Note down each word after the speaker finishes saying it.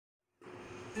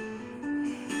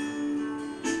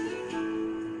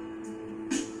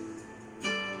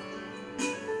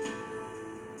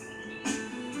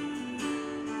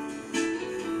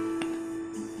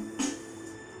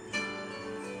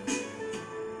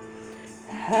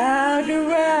How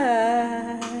do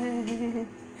I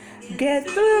get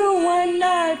through one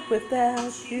night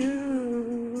without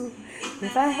you?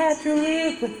 If I had to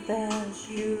live without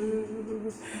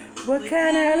you, what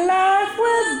kind of life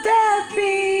would that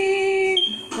be?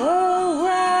 Oh,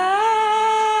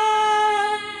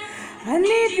 I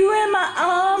need you in my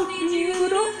arms,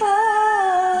 beautiful.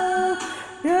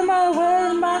 You're my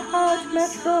world, my heart, my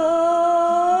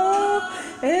soul.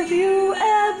 If you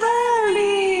ever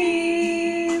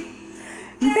leave,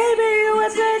 baby, you will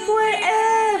take away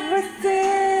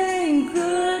everything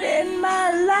good in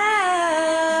my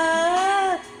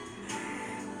life.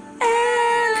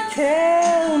 And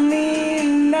tell me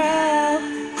now,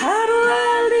 how do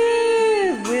I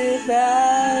live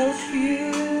without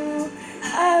you?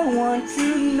 I want to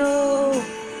know,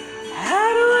 how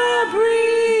do I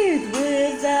breathe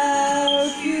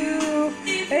without you?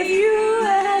 If you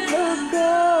ever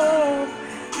go,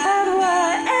 how do I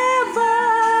ever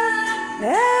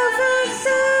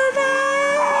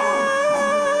survive?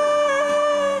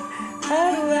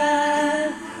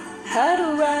 How do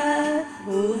I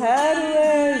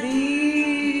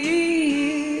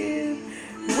live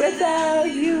without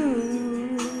you?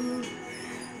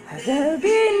 There'll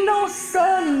be no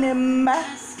sun in my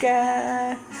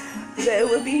sky. There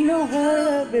will be no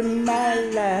love in my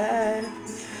life.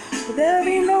 There'll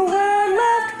be no one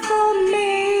left for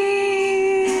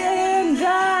me and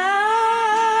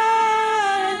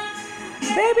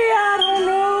baby, I don't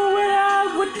know what I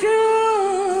would do.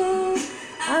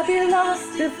 I'd be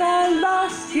lost if I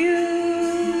lost you.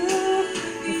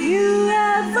 If you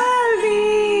ever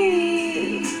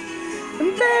leave,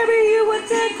 and baby, you would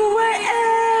take away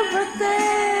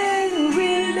everything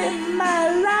real in my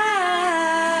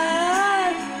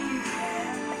life.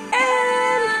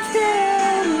 And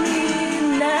tell me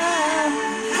now,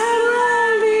 how do I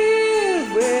live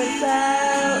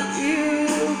without you?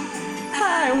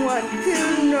 I want to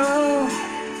know,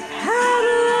 how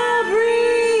do I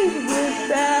breathe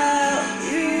without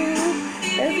you?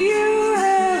 If you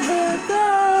ever go,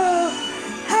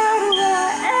 how do I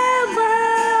ever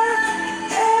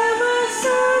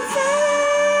survive?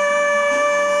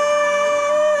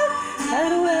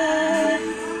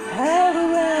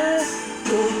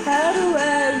 How do I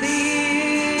live?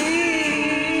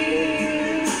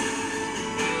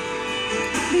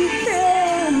 Please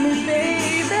tell me,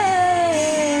 baby.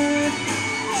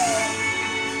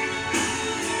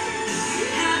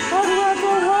 How do I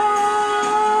go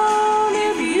on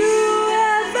if you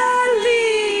ever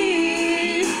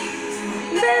leave?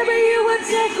 Baby, you would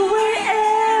take away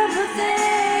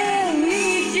everything.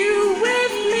 Need you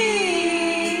with me.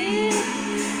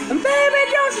 And baby,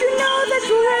 don't you know that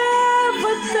you're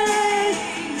everything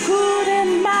good in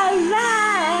my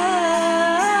life?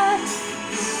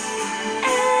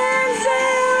 And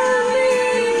tell me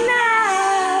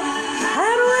now,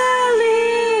 how do I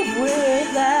live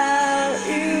without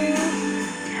you?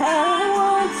 I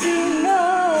want to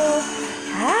know,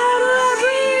 how do I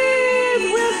breathe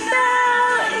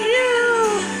without you?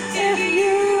 If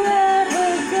you ever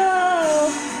go,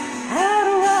 how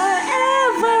do I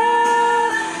ever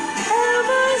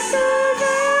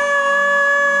survive?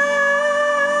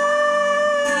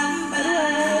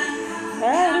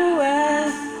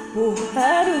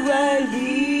 How do I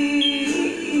live?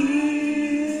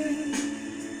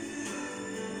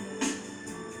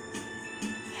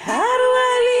 How do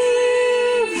I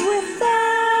live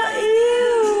without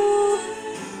you?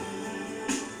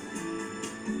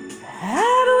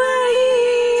 How do I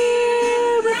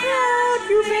live without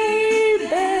you,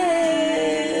 baby?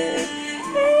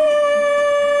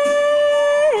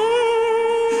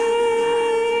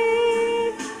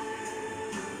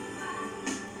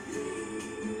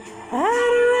 How